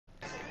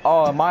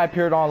Oh, am I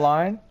appeared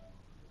online?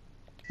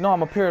 No,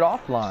 I'm appeared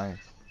offline.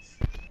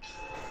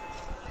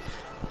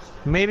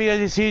 Maybe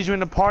he sees you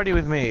in a party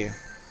with me.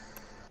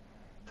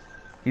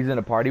 He's in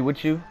a party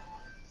with you?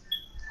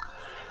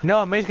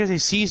 No, maybe because he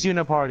sees you in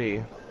a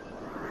party.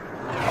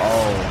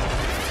 Oh.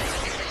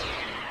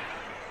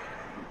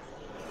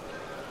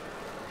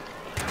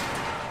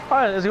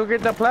 Alright, let's go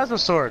get that plasma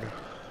sword.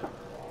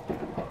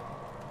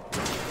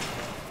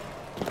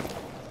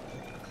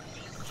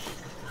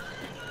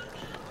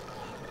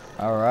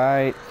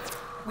 Alright.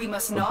 We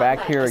must We're not back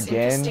let here this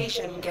again.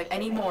 infestation get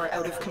any more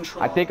out of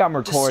control. I think I'm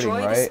recording,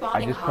 Destroy right? the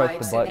I just pressed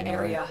the spawning button,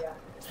 hives in the right? area.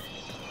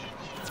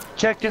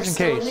 Check You're just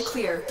in still in the case.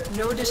 clear.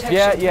 No detection.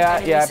 Yeah, of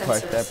enemy I sensors.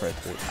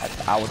 pressed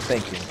it. I was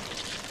thinking.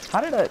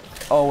 How did I?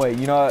 Oh wait,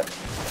 you know what?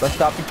 Let's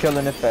stop the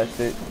killing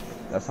infested.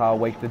 That's how I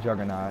wake the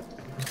juggernaut.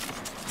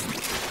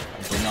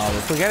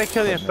 We gotta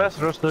kill the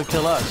infested or else they'll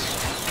kill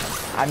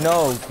us. I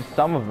know,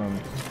 some of them.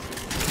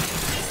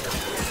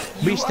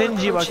 Be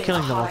stingy about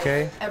killing them,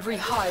 okay? Every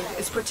hive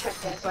is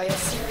protected by a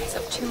series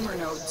of tumor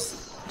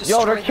nodes.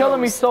 Yo, they're Destroy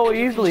killing me those, so and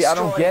you can easily, I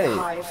don't destroy get the it.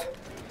 hive.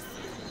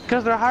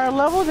 Because they're higher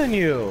level than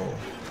you.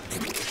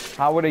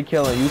 How were they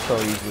killing you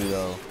so easily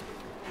though?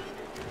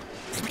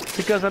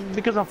 Because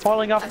I'm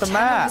falling off A the tower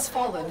map. has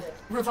fallen.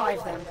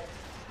 Revive them.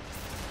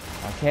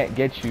 I can't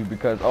get you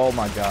because, oh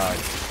my god.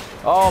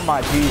 Oh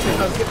my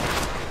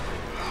Jesus.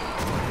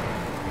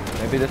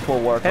 Maybe this will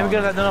work. And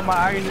because none of my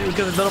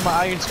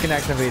iron skin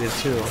activated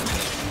too.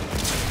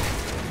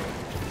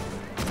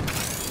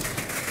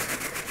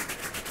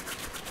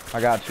 I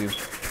got you.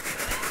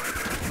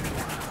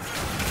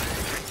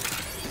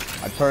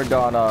 I turned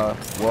on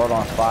World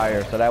on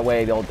Fire so that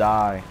way they'll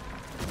die.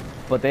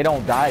 But they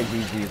don't die as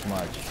easy as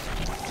much.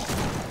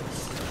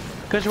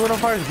 Because your World on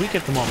Fire is weak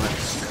at the moment.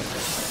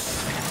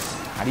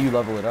 How do you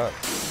level it up?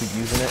 Keep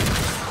using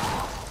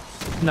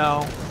it?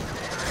 No.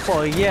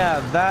 Well,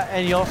 yeah, that,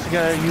 and you also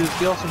gotta increase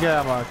your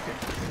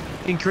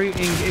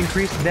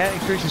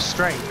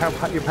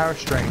strength, your power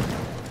strength.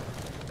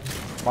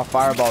 My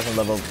fireball's in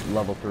level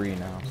 3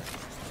 now.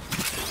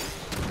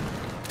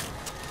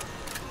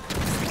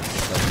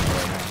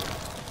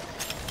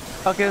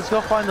 Okay, let's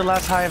go find the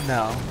last hive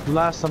now. The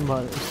last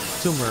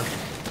tumor.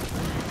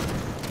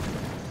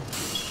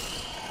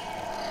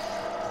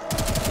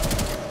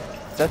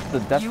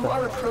 You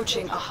are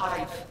approaching a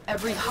hive.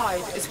 Every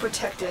hive is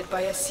protected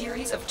by a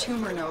series of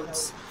tumor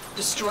nodes.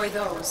 Destroy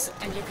those,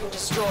 and you can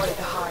destroy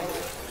the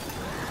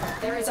hive.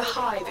 There is a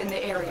hive in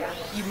the area.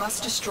 You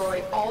must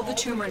destroy all the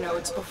tumor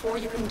nodes before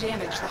you can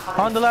damage the hive.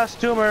 Found the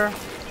last tumor.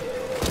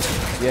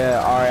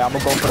 Yeah, alright, I'm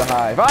gonna go for the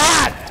hive.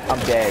 Ah! I'm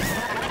dead.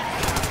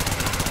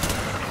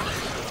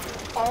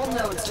 All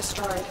nodes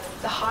destroyed.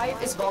 The hive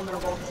is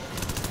vulnerable.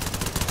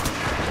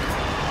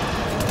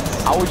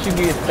 I wish you'd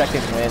be a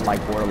second win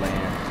like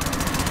Borderlands.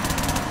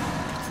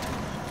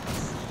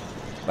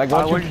 Like,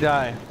 Where'd you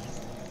die?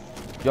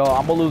 Yo,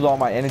 I'm gonna lose all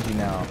my energy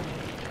now.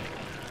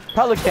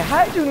 Pelican,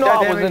 how did you know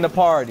I was in the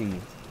party?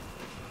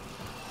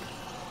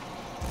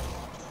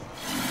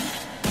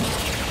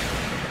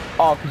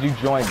 Oh, because you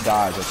joined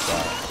God, that's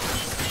why.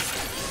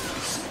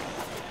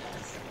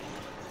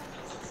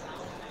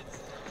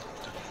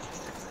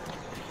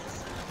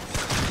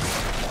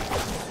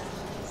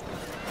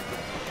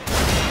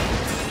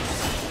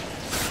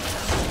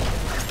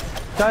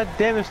 God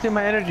damn it, steal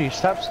my energy.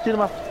 Stop stealing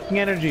my fucking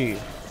energy.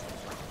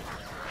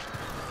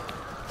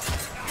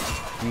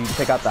 You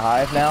take out the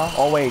hive now?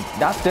 Oh wait,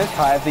 not this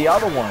hive, the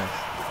other one.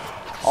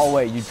 Oh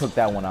wait, you took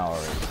that one out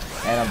already.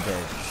 And I'm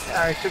dead.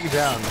 Yeah, I took you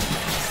down.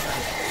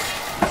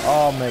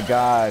 Oh my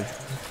god.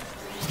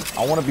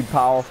 I want to be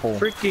powerful.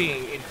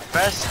 Freaking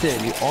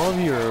infested. All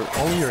of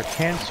your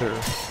cancer.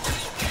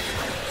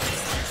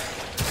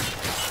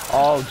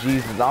 Oh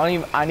Jesus,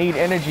 I need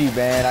energy,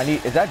 man.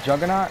 is that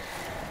Juggernaut?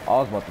 Oh, I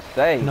was about to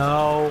say.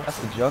 No. That's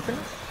the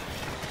Juggernaut?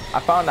 I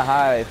found the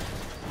hive.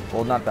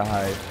 Well, not the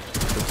hive.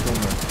 The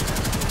tumor.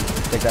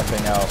 Take that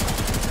thing out.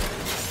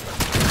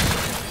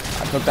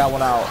 I took that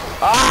one out.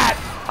 Ah!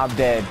 I'm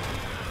dead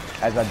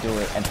as I do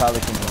it, and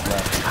Pelican just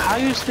left. How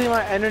you steal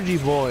my energy,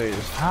 boys?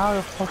 How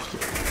the fuck?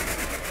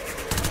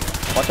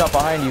 Watch out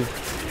behind you.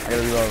 I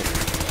gotta reload.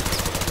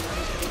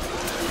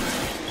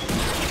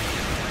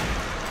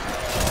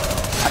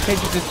 I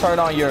can't you just turn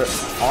on your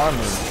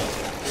armor?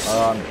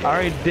 I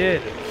already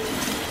did.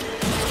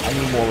 I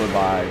need more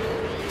revives.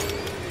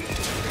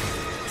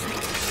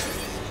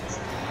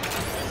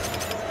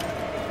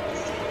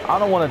 I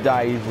don't want to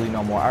die easily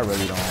no more. I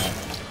really don't.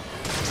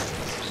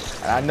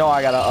 And I know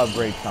I gotta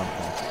upgrade something.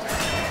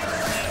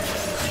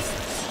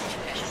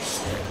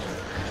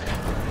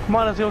 Come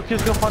on, let's go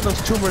find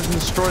those tumors and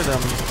destroy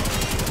them.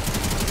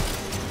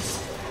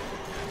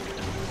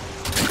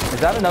 Is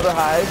that another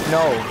hive?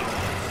 No.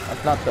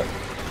 That's not the...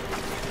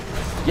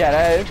 Yeah,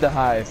 that is the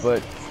hive,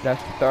 but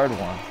that's the third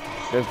one.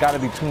 There's gotta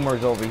be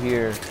tumors over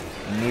here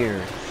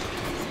near.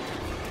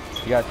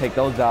 You gotta take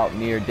those out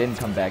near, then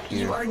come back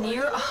here. You are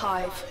near a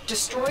hive.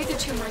 Destroy the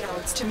tumor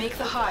nodes to make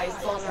the hive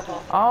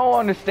vulnerable. I don't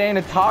understand,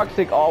 the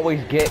toxic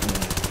always get me.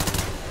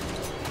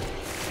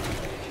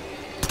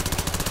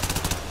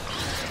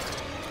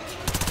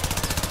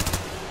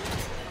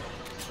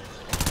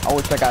 I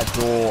wish I got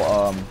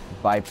dual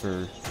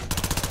Vipers.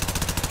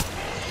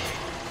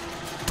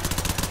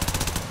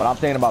 But I'm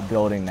thinking about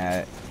building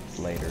that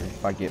later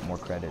if I get more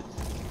credits.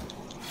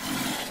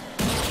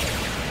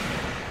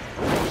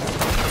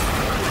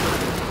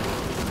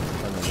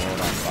 Turn the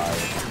world on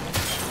fire.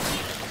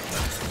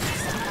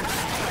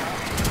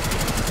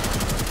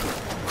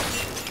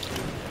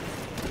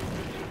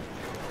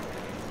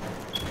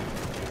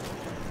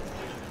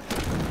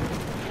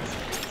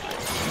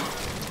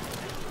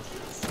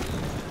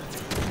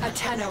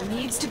 Tenno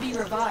needs to be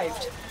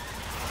revived.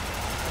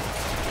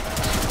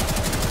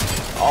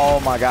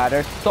 Oh my god,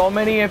 there's so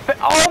many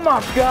oh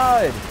my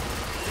god!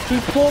 He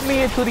pulled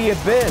me into the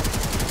abyss.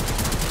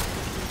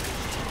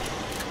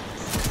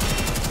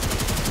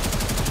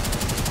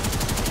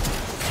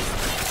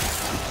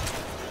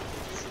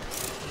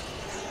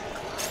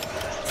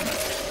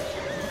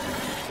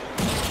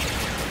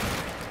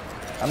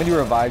 How many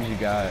revives you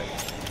got?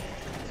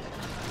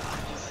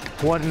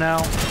 What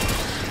now?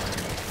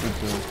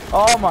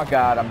 Oh my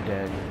god, I'm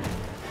dead.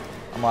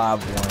 I'm gonna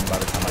have one by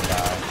the time I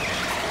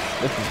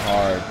die. This is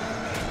hard.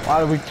 Why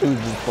did we choose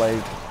this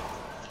place?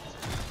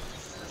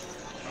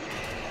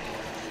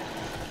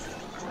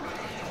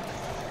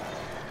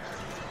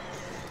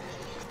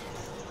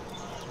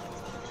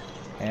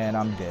 And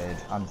I'm dead.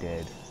 I'm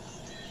dead.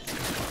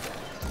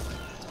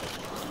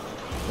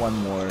 One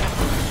more.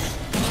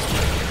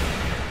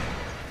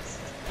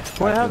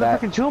 What the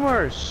freaking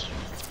tumors?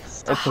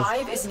 The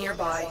hive is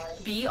nearby.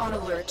 Be on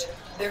alert.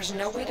 There's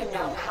no way to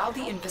know how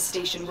the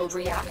infestation will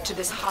react to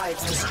this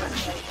hive's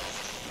destruction.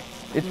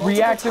 It's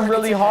reacting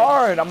really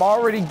hard. I'm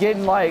already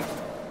getting like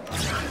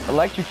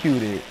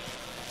electrocuted.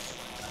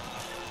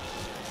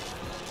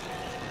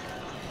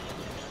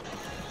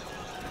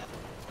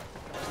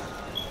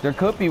 There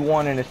could be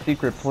one in a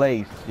secret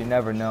place. You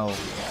never know.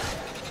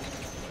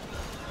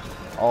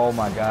 Oh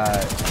my god.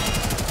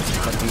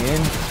 At the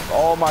end.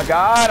 Oh my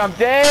god, I'm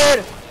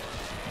dead!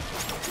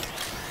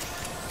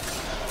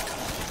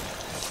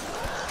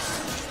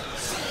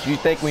 Do you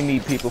think we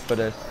need people for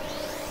this?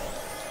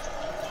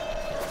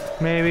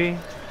 Maybe.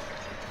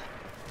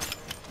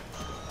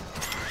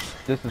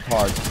 This is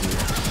hard to do.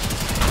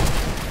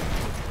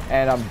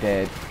 And I'm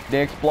dead. The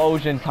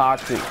explosion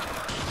toxic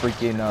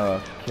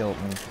freaking killed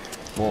me.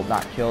 Well,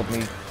 not killed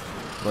me,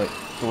 but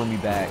threw me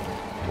back.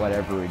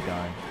 Whatever it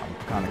done. I'm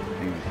kind of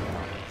confused now.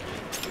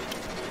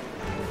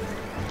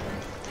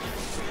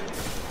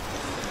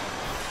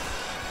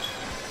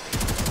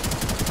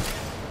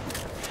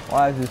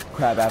 Why does this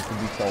crap have to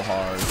be so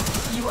hard?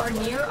 You are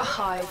near a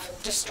hive.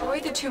 Destroy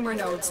the tumor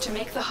nodes to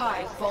make the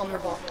hive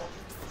vulnerable.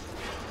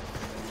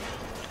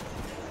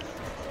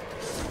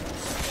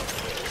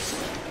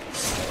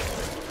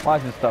 Why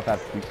does this stuff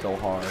have to be so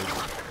hard?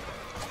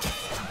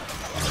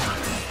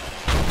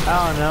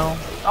 I don't know.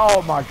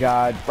 Oh my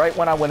god. Right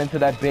when I went into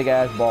that big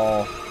ass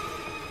ball,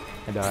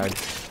 I died.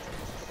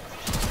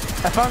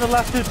 I found the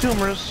last two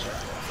tumors.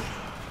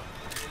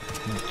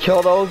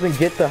 Kill those and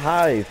get the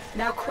hive.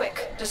 Now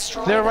quick,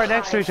 destroy They're the right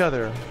next to each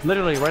other.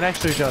 Literally right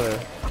next to each other.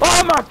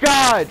 Oh my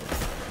god!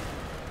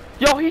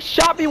 Yo, he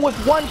shot me with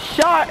one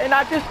shot and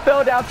I just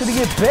fell down to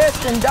the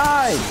abyss and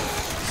died.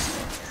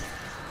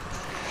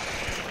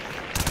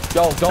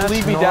 Yo, don't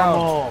leave me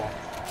down.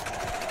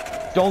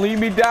 Don't leave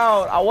me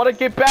down. I want to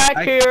get back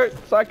here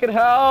so I can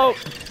help.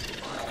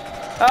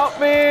 Help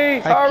me.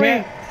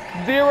 Hurry.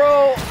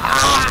 Zero.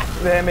 Ah,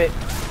 damn it.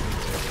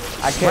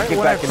 I can't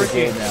get back in the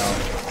game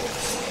now.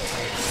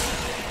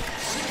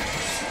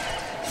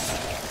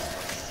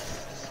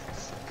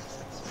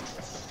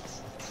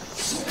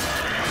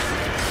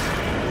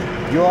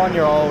 You're on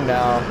your own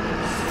now.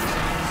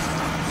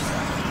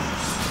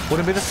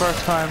 Wouldn't be the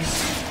first time.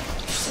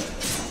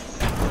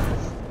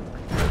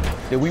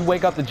 Did we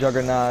wake up the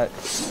Juggernaut?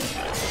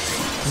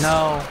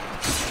 No.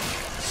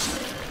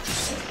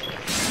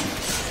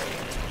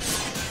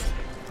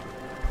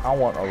 I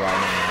want a rhino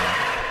now.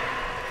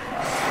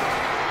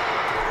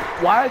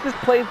 Why is this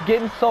place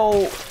getting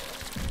so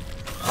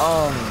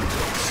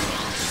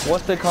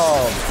what's it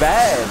called?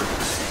 Bad.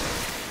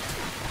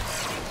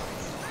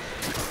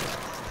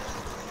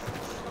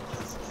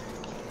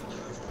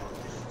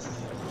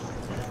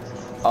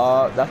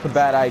 That's a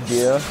bad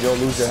idea. You'll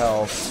lose your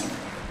health.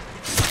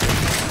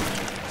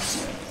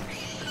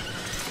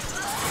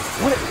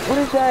 What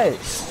is that?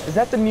 Is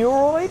that the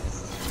Muroid?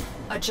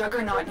 A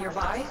Juggernaut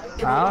nearby?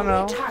 It will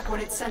only attack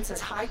when it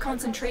senses high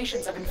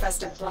concentrations of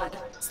infested blood.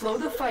 Slow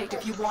the fight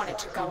if you want it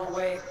to go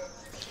away.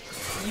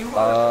 You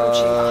are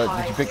approaching a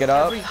hive. Did you pick it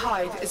up? Every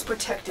hive is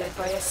protected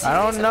by a series I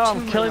don't know. of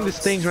I'm killing these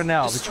things right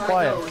now. Be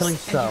quiet. I'm killing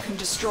stuff. You can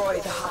destroy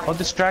the hive. Don't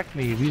distract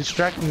me. If you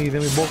distract me,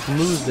 then we both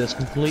lose this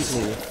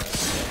completely.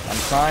 I'm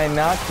trying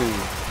not to.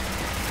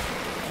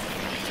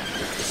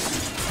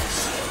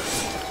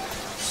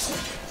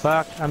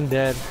 Fuck, I'm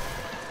dead.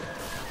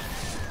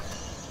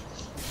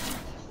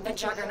 The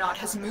Juggernaut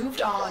has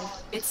moved on.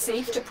 It's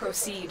safe to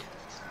proceed.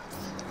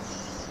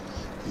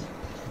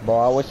 Bro,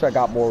 I wish I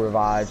got more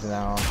revives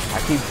now.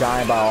 I keep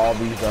dying by all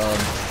these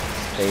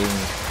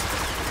things.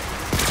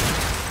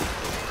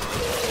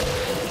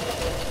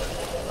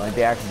 Like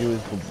they actually do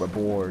is for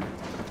bored.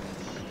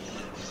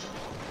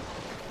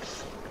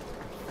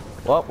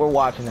 Well, we're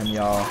watching them,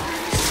 y'all.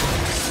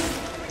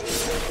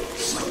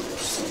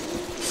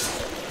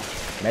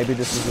 Maybe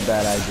this is a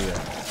bad idea.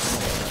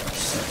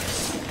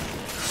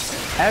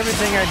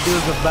 Everything I do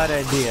is a bad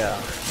idea.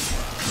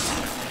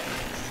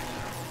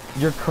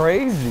 You're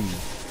crazy.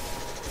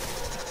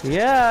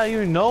 Yeah,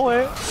 you know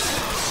it.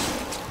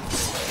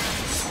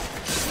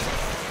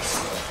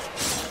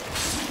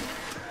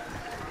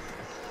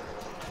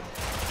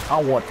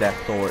 I want that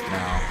sword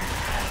now.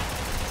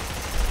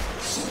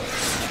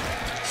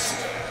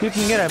 You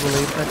can get it, I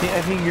believe.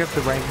 I think you're up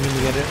to rank me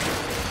to get it.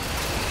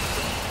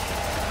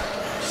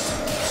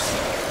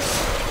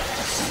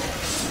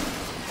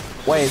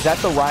 Wait, is that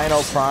the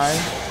Rhino Prime?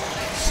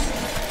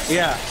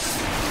 Yeah.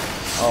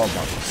 Oh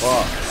my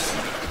fuck.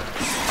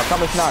 How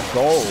come it's not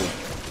gold?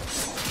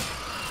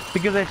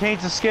 Because I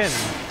changed the skin.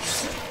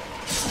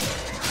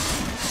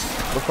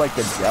 Looks like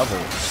the devil.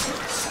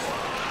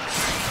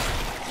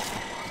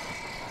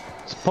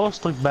 It's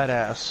supposed to look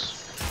badass.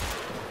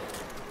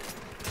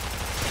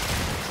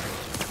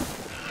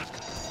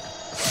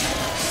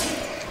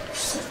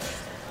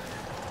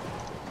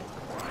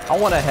 I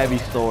want a heavy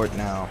sword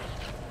now.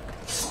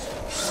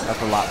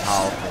 That's a lot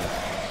powerful.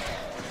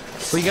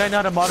 But you gotta know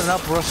how to mod it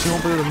up or else you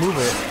won't be able to move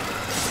it.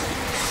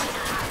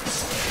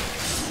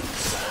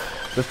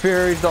 The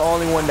Fury's the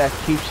only one that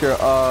keeps your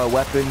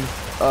weapons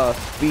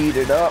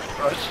speeded up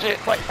or shit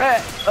like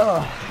that.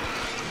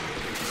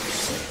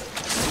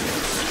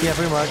 Yeah,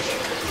 pretty much.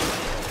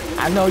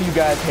 I know you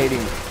guys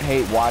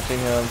hate watching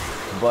him,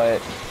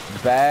 but the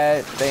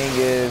bad thing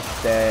is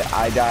that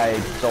I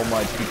died so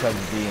much because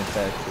of the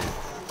infested.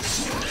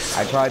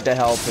 I tried to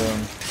help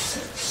him,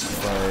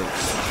 but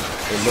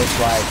it looks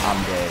like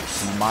I'm dead.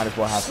 You might as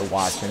well have to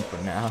watch him for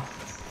now.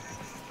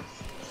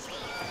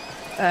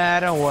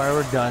 Don't worry,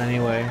 we're done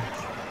anyway.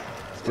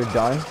 You're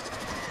done?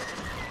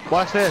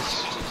 Watch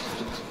this.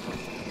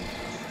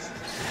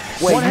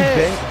 Wait, One you hit.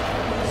 think?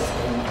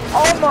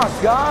 Oh my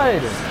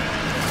god!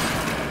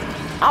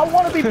 I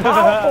want to be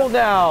powerful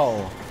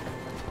now!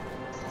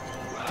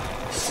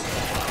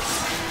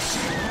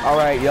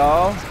 Alright,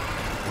 y'all.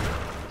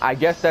 I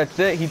guess that's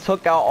it. He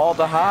took out all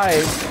the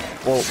hives.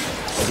 Well,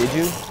 did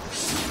you?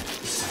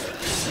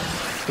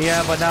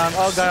 Yeah, but now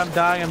oh god, I'm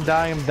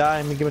dying.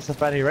 Let me get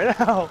myself out of here right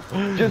now.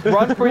 Just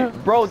run for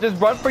bro,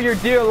 just run for your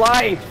dear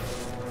life.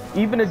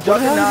 Even a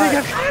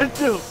juggernaut.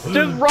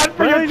 Just run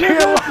for your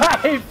dear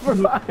life.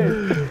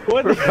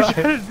 What are you trying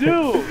to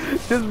do?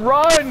 Just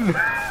run.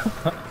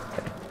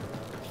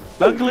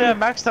 Luckily, I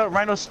maxed out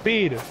Rhino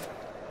speed.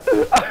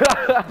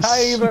 I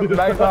ain't even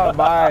maxed out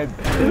mine.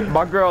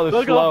 My girl is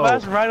Look slow. how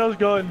fast Rhino's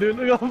going, dude.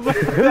 Look how fast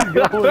he's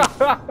going.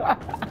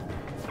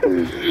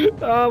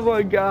 Oh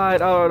my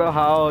god, I don't know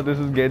how this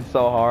is getting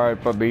so hard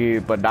for me,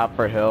 but not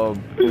for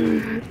him.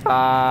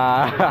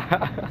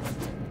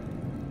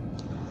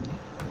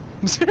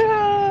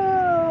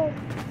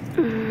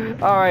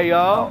 Alright,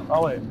 y'all.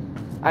 Oh, wait.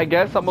 I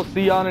guess I'm gonna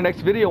see y'all in the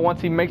next video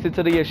once he makes it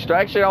to the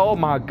extraction. Oh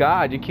my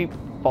god, you keep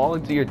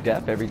falling to your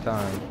death every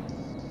time.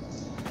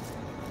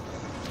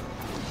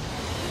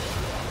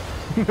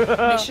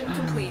 Mission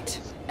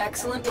complete.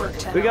 Excellent work,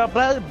 Tenno. We got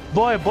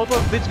boy, both of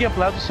us, did you get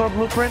Plasma Sword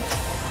Blueprint?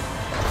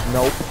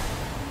 Nope.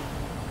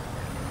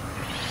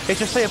 It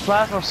should say a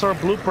Plasma Sword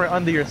Blueprint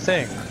under your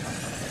thing.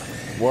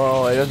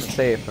 Well, it doesn't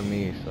say it for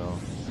me, so.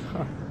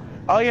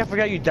 Oh yeah, I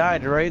forgot you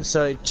died, right?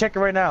 So check it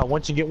right now.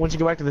 Once you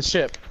go back to the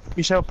ship,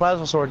 you should have a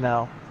Plasma Sword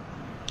now.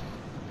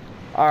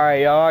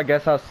 Alright, y'all. I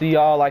guess I'll see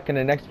y'all like in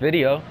the next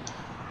video.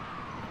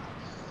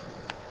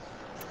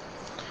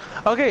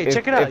 Okay,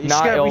 check it out. If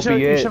not, it'll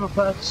be you it. should have a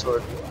Plasma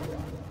Sword.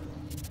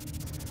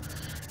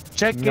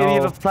 Check it, you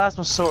have a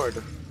Plasma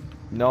Sword.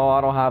 No,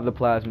 I don't have the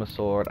plasma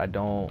sword. I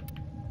don't.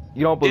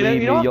 You don't believe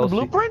me? You don't have You'll the see.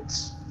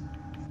 blueprints?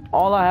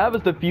 All I have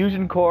is the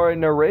fusion core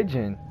and the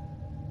origin.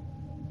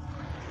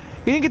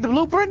 You didn't get the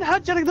blueprint?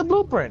 How'd you get the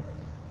blueprint?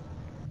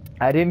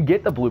 I didn't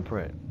get the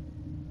blueprint.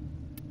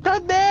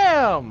 God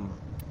damn!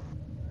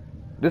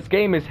 This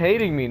game is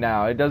hating me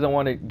now. It doesn't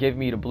want to give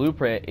me the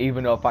blueprint,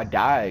 even though if I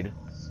died.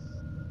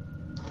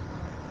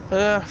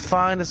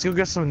 Fine. Let's go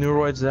get some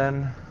neuroids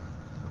then.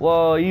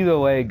 Well, either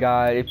way,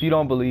 guys, if you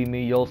don't believe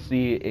me, you'll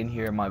see it in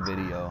here in my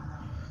video.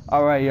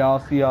 Alright, y'all.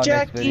 See y'all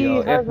next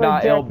video. If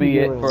not, it'll be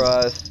it for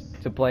us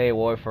to play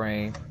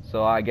Warframe.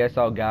 So I guess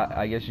you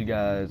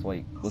guys,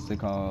 like, what's it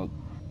called?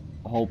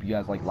 Hope you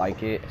guys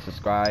like it,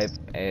 subscribe,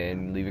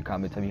 and leave a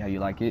comment. Tell me how you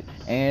like it.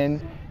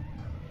 And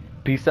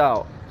peace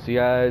out. See you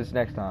guys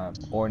next time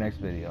or next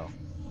video.